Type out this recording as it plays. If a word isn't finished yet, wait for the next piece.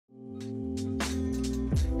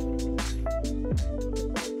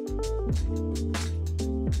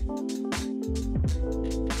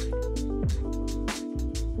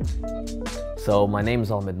So my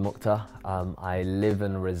name's Ahmed Mukhtar. I live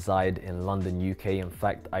and reside in London, UK. In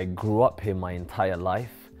fact, I grew up here my entire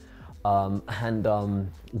life.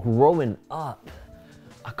 Growing up,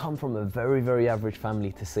 I come from a very, very average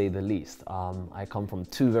family, to say the least. I come from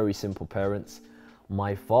two very simple parents.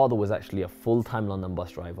 My father was actually a full-time London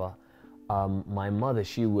bus driver. My mother,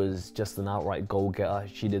 she was just an outright go-getter.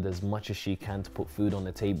 She did as much as she can to put food on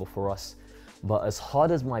the table for us. But as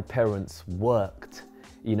hard as my parents worked,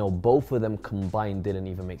 you know, both of them combined didn't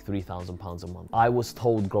even make £3,000 a month. I was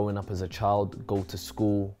told growing up as a child, go to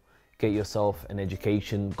school, get yourself an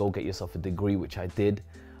education, go get yourself a degree, which I did.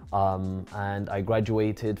 And I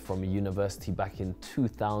graduated from a university back in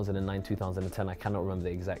 2009, 2010, I cannot remember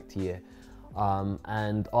the exact year.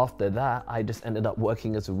 And after that, I just ended up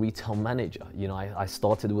working as a retail manager. You know, I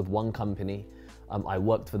started with one company. I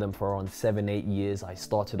worked for them for around 7-8 years. I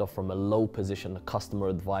started off from a low position, a customer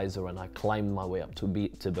advisor, and I climbed my way up to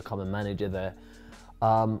become a manager there.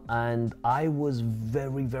 And I was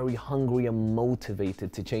very, very hungry and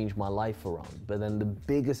motivated to change my life around. But then the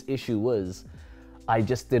biggest issue was I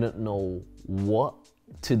just didn't know what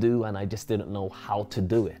to do, and I just didn't know how to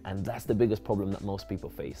do it. And that's the biggest problem that most people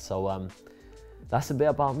face. So that's a bit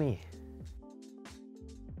about me.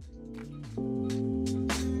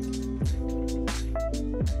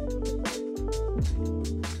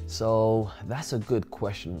 So that's a good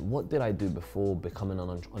question. What did I do before becoming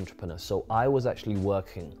an entrepreneur? So I was actually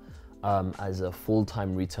working as a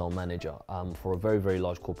full-time retail manager for a very, very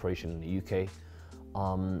large corporation in the UK.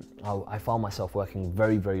 I found myself working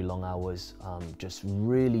very, very long hours, just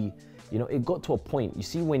really, you know, it got to a point, you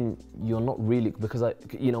see, when you're not really, because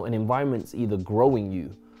you know, an environment's either growing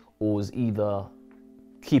you or is either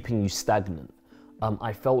keeping you stagnant.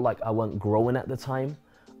 I felt like I wasn't growing at the time.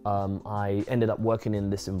 I ended up working in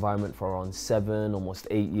this environment for around 7, almost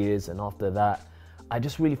 8 years, and after that, I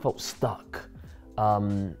just really felt stuck.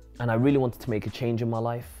 And I really wanted to make a change in my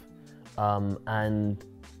life. And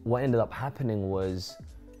what ended up happening was,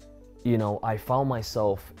 you know, I found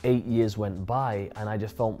myself, 8 years went by, and I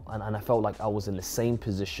just felt, and I felt like I was in the same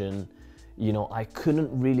position. You know, I couldn't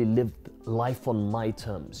really live life on my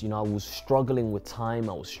terms. You know, I was struggling with time,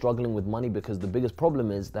 I was struggling with money, because the biggest problem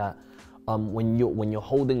is that when you're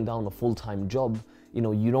holding down a full-time job, you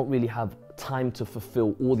know, you don't really have time to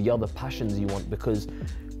fulfill all the other passions you want, because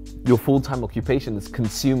your full-time occupation is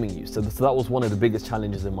consuming you. So that was one of the biggest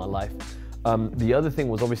challenges in my life. The other thing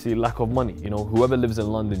was obviously lack of money. You know, whoever lives in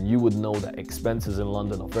London, you would know that expenses in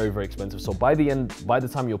London are very, very expensive. So by the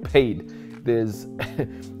time you're paid, there's,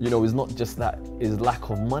 you know, it's not just that is lack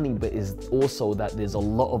of money, but it's also that there's a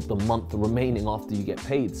lot of the month remaining after you get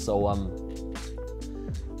paid. So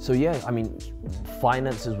yeah, I mean,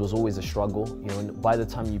 finances was always a struggle. You know, and by the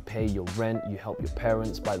time you pay your rent, you help your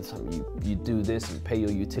parents, by the time you do this and pay your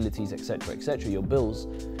utilities, etc., your bills,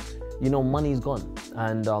 you know, money's gone.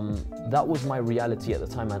 And that was my reality at the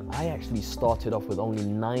time. And I actually started off with only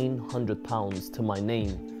 £900 to my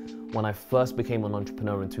name when I first became an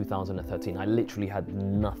entrepreneur in 2013. I literally had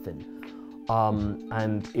nothing.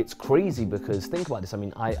 And it's crazy, because think about this. I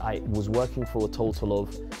mean, I was working for a total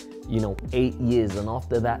of, you know, 8 years, and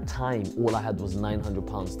after that time, all I had was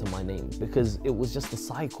 £900 to my name, because it was just a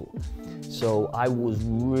cycle. So I was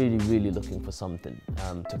really, really looking for something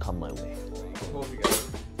to come my way. Before we go,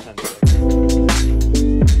 10 seconds.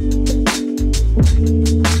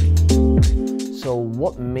 So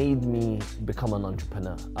what made me become an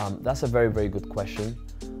entrepreneur? That's a very, very good question.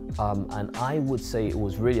 And I would say it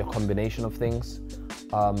was really a combination of things.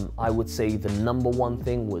 I would say the number one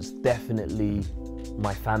thing was definitely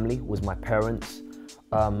my family, was my parents.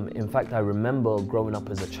 In fact, I remember growing up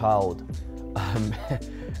as a child,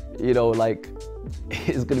 you know, like,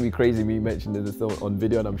 it's gonna be crazy me mentioning this on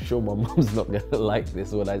video, and I'm sure my mom's not gonna like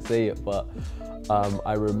this when I say it, but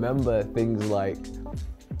I remember things like,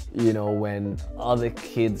 you know, when other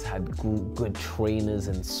kids had good trainers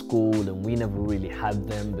in school and we never really had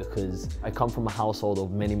them, because I come from a household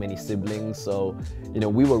of many, many siblings. So, you know,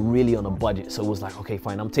 we were really on a budget. So it was like, okay,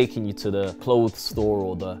 fine, I'm taking you to the clothes store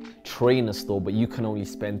or the trainer store, but you can only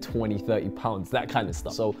spend 20, 30 pounds, that kind of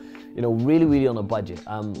stuff. So, you know, really, really on a budget.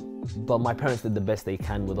 But my parents did the best they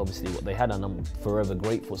can with obviously what they had, and I'm forever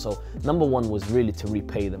grateful. So number one was really to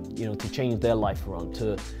repay them, you know, to change their life around,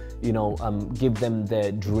 to, you know, give them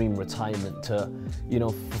their dream retirement, to, you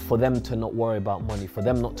know, for them to not worry about money, for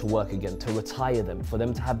them not to work again, to retire them, for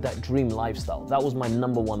them to have that dream lifestyle. That was my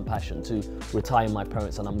number one passion, to retire my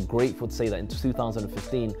parents. And I'm grateful to say that in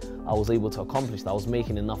 2015, I was able to accomplish that. I was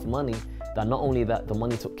making enough money that not only that the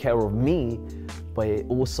money took care of me, but it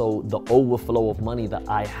also the overflow of money that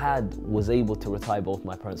I had was able to retire both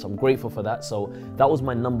my parents. So I'm grateful for that. So that was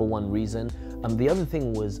my number one reason. The other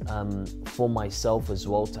thing was for myself as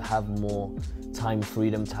well, to have more time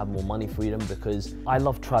freedom, to have more money freedom, because I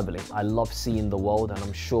love traveling. I love seeing the world, and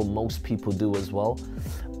I'm sure most people do as well.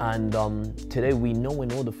 And today we know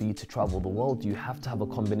in order for you to travel the world, you have to have a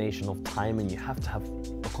combination of time and you have to have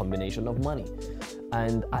a combination of money.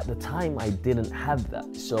 And at the time I didn't have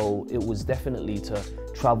that. So it was definitely to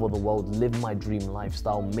travel the world, live my dream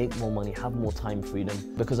lifestyle, make more money, have more time freedom.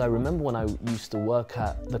 Because I remember when I used to work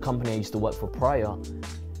at the company I used to work for prior,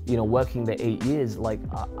 you know, working there 8 years, like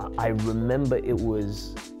I remember it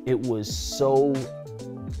was so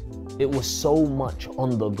much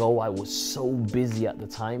on the go. I was so busy at the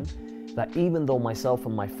time that even though myself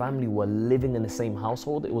and my family were living in the same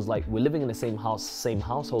household, it was like we're living in the same house, same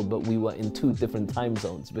household, but we were in 2 different time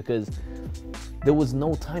zones, because there was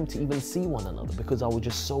no time to even see one another, because I was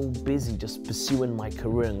just so busy just pursuing my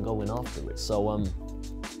career and going after it. So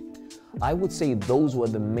I would say those were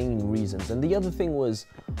the main reasons. And the other thing was,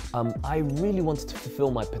 I really wanted to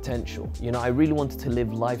fulfill my potential. You know, I really wanted to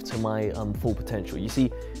live life to my full potential. You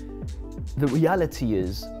see, the reality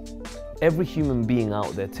is, every human being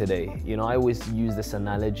out there today, you know, I always use this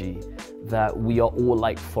analogy that we are all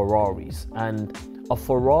like Ferraris, and a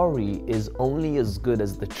Ferrari is only as good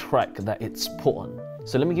as the track that it's put on.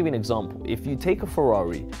 So let me give you an example. If you take a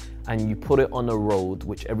Ferrari and you put it on a road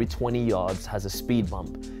which every 20 yards has a speed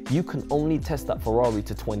bump, you can only test that Ferrari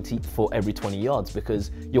to 20 for every 20 yards, because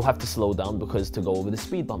you'll have to slow down because to go over the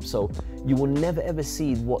speed bump. So you will never ever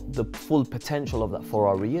see what the full potential of that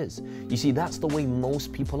Ferrari is. You see, that's the way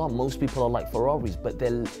most people are. Most people are like Ferraris, but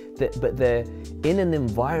they're in an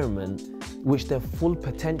environment which their full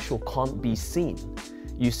potential can't be seen.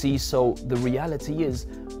 You see, so the reality is,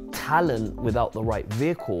 talent without the right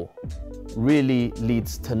vehicle really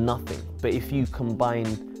leads to nothing. But if you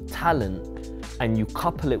combine talent and you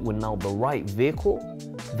couple it with now the right vehicle,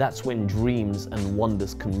 that's when dreams and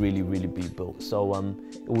wonders can really, really be built. So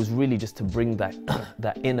it was really just to bring that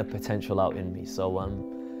that inner potential out in me. So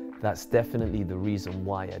that's definitely the reason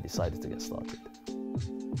why I decided to get started.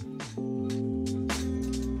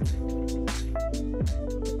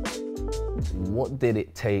 What did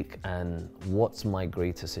it take and what's my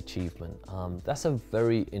greatest achievement? That's a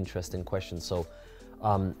very interesting question. So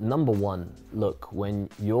number one, look, when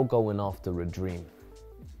you're going after a dream,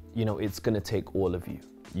 you know, it's gonna take all of you.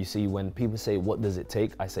 You see, when people say, what does it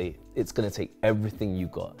take? I say, it's gonna take everything you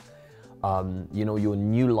got. You know, your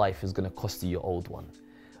new life is gonna cost you your old one.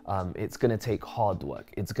 It's gonna take hard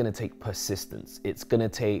work. It's gonna take persistence. It's gonna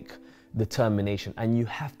take determination, and you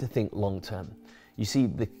have to think long term. You see,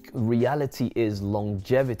 the reality is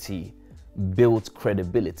longevity builds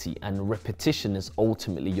credibility, and repetition is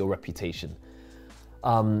ultimately your reputation.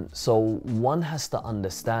 So one has to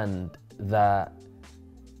understand that,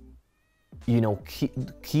 you know,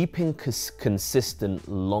 keeping consistent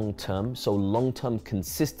long term. So long term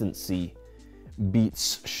consistency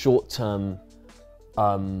beats short term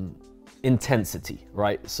intensity,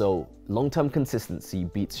 right? So long-term consistency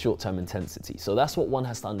beats short-term intensity. So that's what one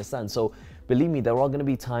has to understand. So believe me, there are going to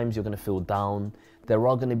be times you're going to feel down. There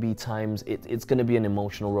are going to be times it's going to be an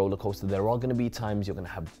emotional roller coaster. There are going to be times you're going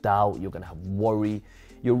to have doubt. You're going to have worry.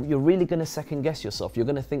 You're really going to second guess yourself. You're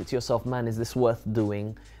going to think to yourself, man, is this worth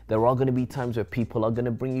doing? There are going to be times where people are going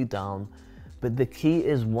to bring you down. But the key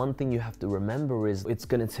is, one thing you have to remember is, it's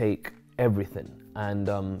going to take everything, and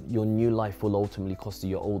your new life will ultimately cost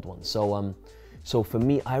you your old one. So for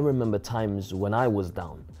me, I remember times when I was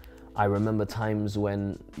down. I remember times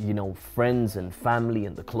when, you know, friends and family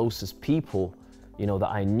and the closest people, you know, that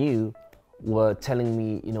I knew were telling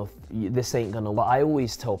me, you know, this ain't gonna work. I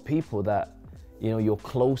always tell people that, you know, your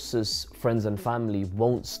closest friends and family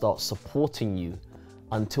won't start supporting you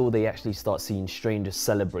until they actually start seeing strangers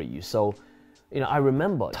celebrate you. So, you know, I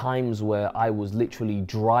remember times where I was literally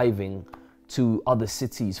driving to other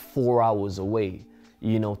cities 4 hours away,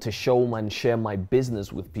 you know, to show and share my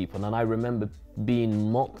business with people. And I remember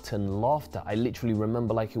being mocked and laughed at. I literally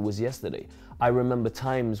remember like it was yesterday. I remember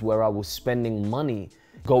times where I was spending money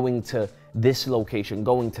going to this location,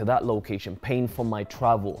 going to that location, paying for my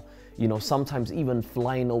travel, you know, sometimes even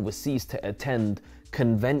flying overseas to attend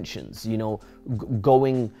conventions, you know,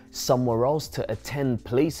 going somewhere else to attend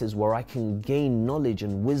places where I can gain knowledge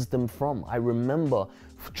and wisdom from. I remember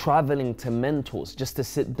traveling to mentors just to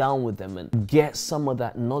sit down with them and get some of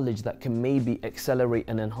that knowledge that can maybe accelerate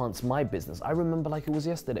and enhance my business. I remember like it was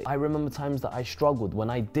yesterday. I remember times that I struggled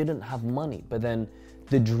when I didn't have money, but then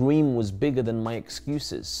the dream was bigger than my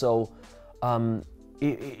excuses. So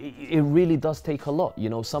it really does take a lot. You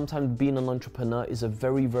know, sometimes being an entrepreneur is a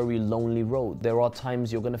very, very lonely road. There are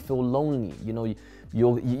times you're going to feel lonely, you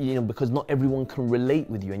know, because not everyone can relate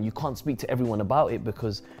with you, and you can't speak to everyone about it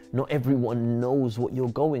because not everyone knows what you're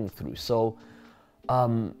going through. So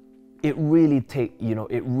it really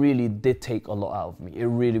did take a lot out of me. It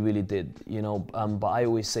really, really did, you know, but I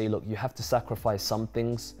always say, look, you have to sacrifice some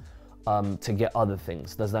things to get other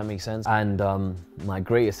things. Does that make sense? And my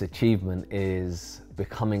greatest achievement is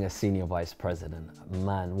becoming a senior vice president.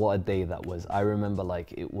 Man, what a day that was. I remember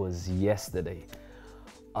like it was yesterday.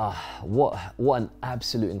 What an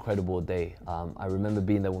absolute incredible day. I remember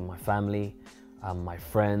being there with my family, my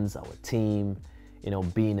friends, our team, you know,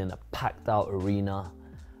 being in a packed out arena,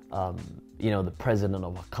 you know, the president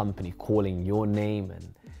of a company calling your name,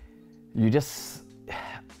 and you just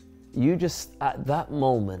at that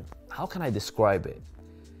moment, how can I describe it?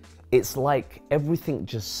 It's like everything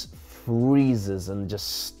just freezes and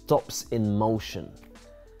just stops in motion.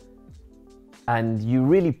 And you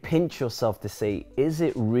really pinch yourself to say, is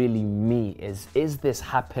it really me? Is this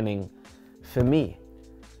happening for me?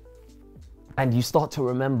 And you start to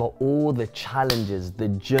remember all the challenges, the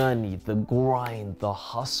journey, the grind, the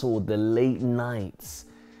hustle, the late nights,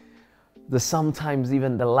 sometimes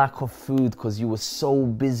even the lack of food because you were so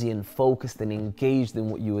busy and focused and engaged in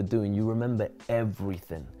what you were doing. You remember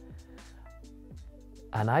everything.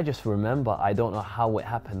 And I just remember, I don't know how it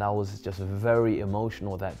happened. I was just very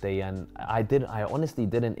emotional that day, and I honestly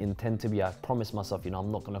didn't intend to be. I promised myself, you know,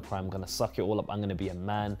 I'm not gonna cry, I'm gonna suck it all up, I'm gonna be a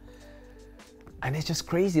man. And it's just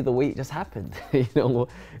crazy the way it just happened. You know,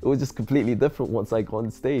 it was just completely different once I got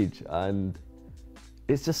on stage, and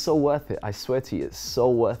it's just so worth it. I swear to you, it's so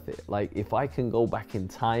worth it. Like, if I can go back in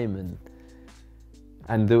time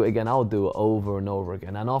and do it again, I'll do it over and over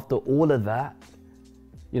again. And after all of that,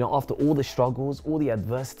 you know, after all the struggles, all the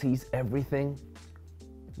adversities, everything,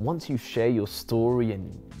 once you share your story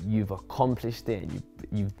and you've accomplished it and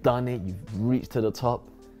you've done it, you've reached to the top,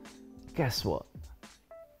 guess what?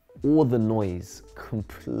 All the noise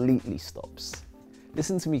completely stops.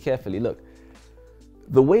 Listen to me carefully. Look,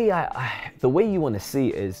 the way you want to see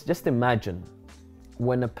it is, just imagine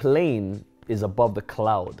when a plane is above the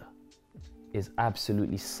cloud, is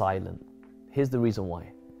absolutely silent. Here's the reason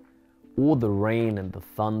why. All the rain and the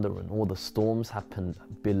thunder and all the storms happen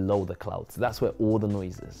below the clouds. That's where all the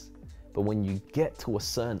noise is. But when you get to a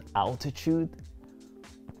certain altitude,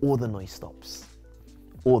 all the noise stops.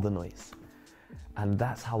 All the noise. And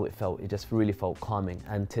that's how it felt. It just really felt calming.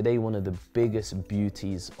 And today, one of the biggest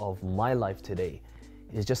beauties of my life today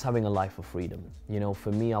is just having a life of freedom. You know,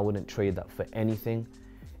 for me, I wouldn't trade that for anything.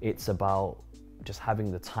 It's about just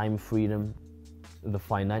having the time freedom, the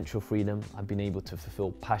financial freedom. I've been able to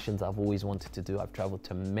fulfill passions I've always wanted to do. I've traveled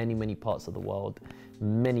to many, many parts of the world,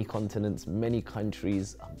 many continents, many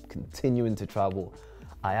countries. I'm continuing to travel.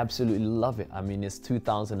 I absolutely love it. I mean, it's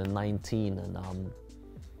 2019 and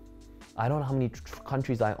I don't know how many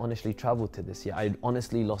countries I honestly traveled to this year. I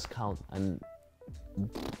honestly lost count, and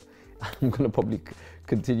I'm gonna probably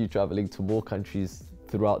continue traveling to more countries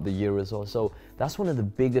throughout the year as well. So that's one of the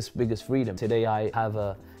biggest freedom. Today I have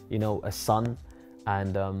a son,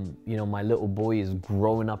 and you know, my little boy is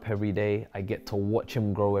growing up every day. I get to watch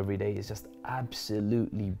him grow every day. It's just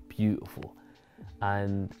absolutely beautiful,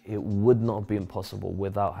 and it would not have been possible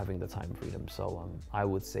without having the time freedom. So I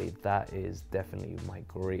would say that is definitely my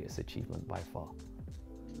greatest achievement by far.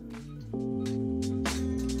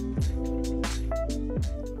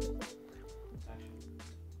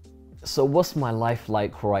 So what's my life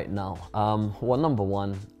like right now? Well, number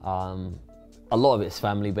one, a lot of it's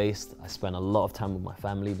family based. I spend a lot of time with my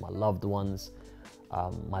family, my loved ones,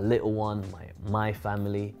 my little one, my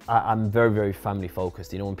family. I'm very, very family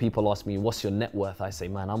focused. You know, when people ask me, what's your net worth? I say,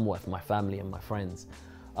 man, I'm worth my family and my friends.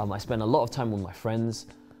 I spend a lot of time with my friends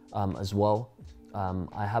as well.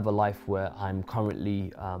 I have a life where I'm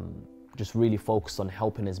currently just really focused on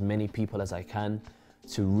helping as many people as I can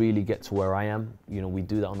to really get to where I am. You know, we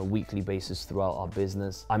do that on a weekly basis throughout our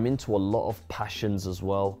business. I'm into a lot of passions as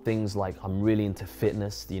well. Things like, I'm really into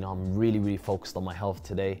fitness. You know, I'm really, really focused on my health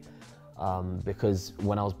today. Because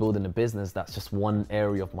when I was building a business, that's just one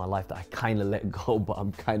area of my life that I kind of let go, but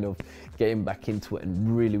I'm kind of getting back into it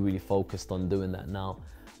and really, really focused on doing that now.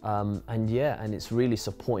 And it's really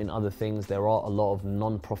supporting other things. There are a lot of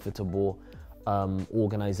non-profitable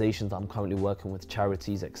organizations that I'm currently working with,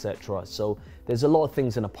 charities, etc. So there's a lot of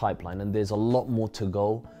things in a pipeline, and there's a lot more to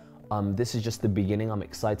go. This is just the beginning. I'm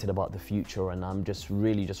excited about the future, and I'm just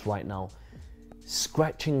really just right now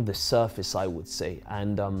scratching the surface, I would say.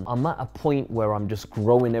 And I'm at a point where I'm just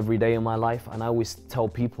growing every day in my life, and I always tell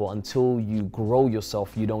people, until you grow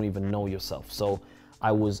yourself, you don't even know yourself. So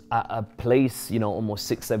I was at a place, you know, almost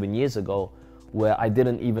 6-7 years ago where I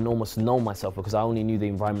didn't even almost know myself because I only knew the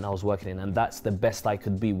environment I was working in, and that's the best I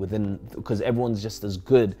could be within, because everyone's just as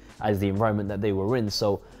good as the environment that they were in.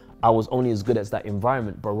 So I was only as good as that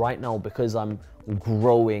environment. But right now, because I'm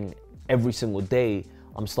growing every single day,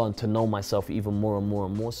 I'm starting to know myself even more and more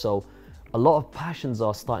and more. So a lot of passions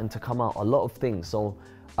are starting to come out, a lot of things. So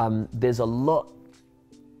there's a lot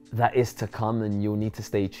that is to come, and you'll need to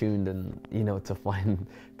stay tuned and, you know, to find,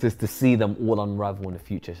 just to see them all unravel in the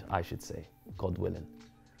future, I should say, God willing.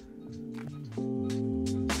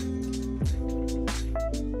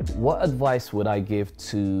 What advice would I give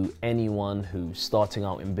to anyone who's starting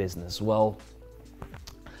out in business? Well,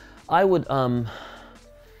 I would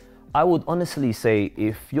honestly say,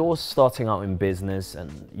 if you're starting out in business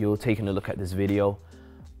and you're taking a look at this video,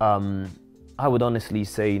 I would honestly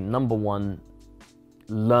say, number one,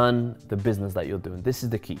 learn the business that you're doing. This is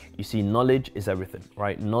the key. You see, knowledge is everything,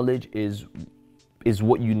 right? Knowledge is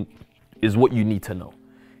what you need to know.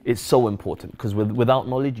 It's so important, because without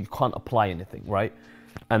knowledge, you can't apply anything, right?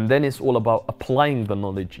 And then it's all about applying the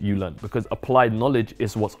knowledge you learn, because applied knowledge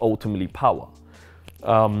is what's ultimately power.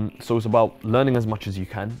 So it's about learning as much as you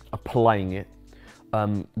can, applying it,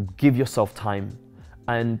 give yourself time.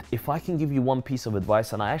 And if I can give you one piece of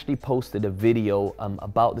advice, and I actually posted a video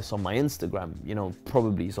about this on my Instagram, you know,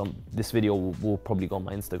 probably this video will probably go on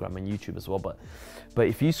my Instagram and YouTube as well. But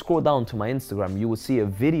if you scroll down to my Instagram, you will see a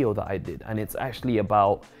video that I did, and it's actually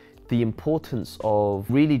about the importance of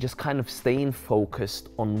really just kind of staying focused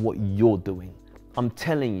on what you're doing. I'm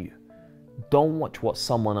telling you, don't watch what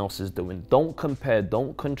someone else is doing. Don't compare,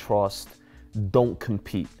 don't contrast, don't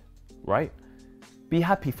compete, right? Be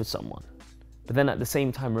happy for someone. But then at the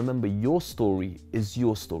same time, remember, your story is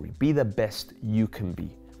your story. Be the best you can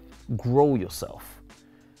be. Grow yourself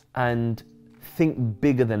and think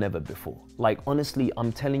bigger than ever before. Like, honestly,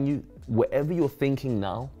 I'm telling you, whatever you're thinking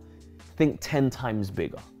now, think 10 times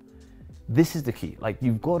bigger. This is the key. Like,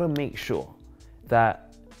 you've got to make sure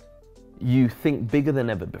that you think bigger than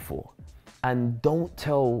ever before. And don't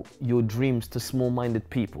tell your dreams to small-minded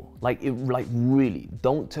people. Like really,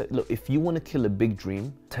 look, if you want to kill a big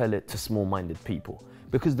dream, tell it to small-minded people.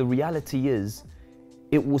 Because the reality is,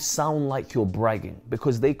 it will sound like you're bragging,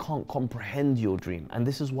 because they can't comprehend your dream. And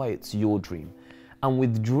this is why it's your dream. And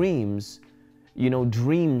with dreams, you know,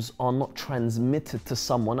 dreams are not transmitted to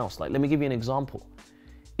someone else. Like, let me give you an example.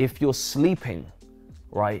 If you're sleeping,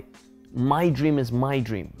 right? My dream is my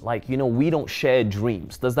dream. Like, you know, we don't share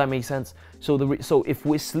dreams. Does that make sense? So if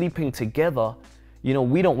we're sleeping together, you know,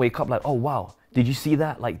 we don't wake up like, oh wow, did you see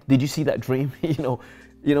that? Like, did you see that dream? You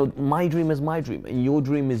know, my dream is my dream, and your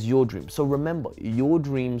dream is your dream. So remember, your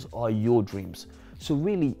dreams are your dreams. So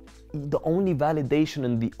really, the only validation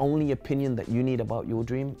and the only opinion that you need about your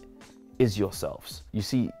dream is yourselves. You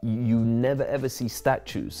see, you never ever see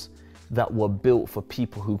statues that were built for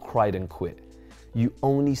people who cried and quit. You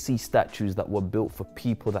only see statues that were built for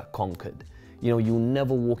people that conquered. You know, you'll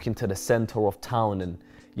never walk into the center of town and,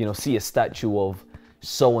 you know, see a statue of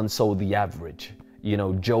so-and-so the average, you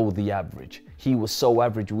know, Joe the average. He was so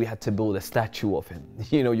average, we had to build a statue of him.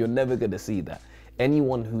 You know, you're never gonna see that.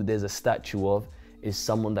 Anyone who there's a statue of is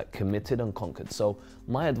someone that committed and conquered. So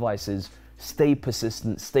my advice is, stay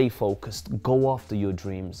persistent, stay focused, go after your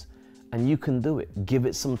dreams, and you can do it. Give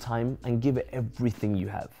it some time and give it everything you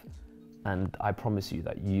have. And I promise you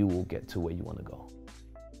that you will get to where you want to go.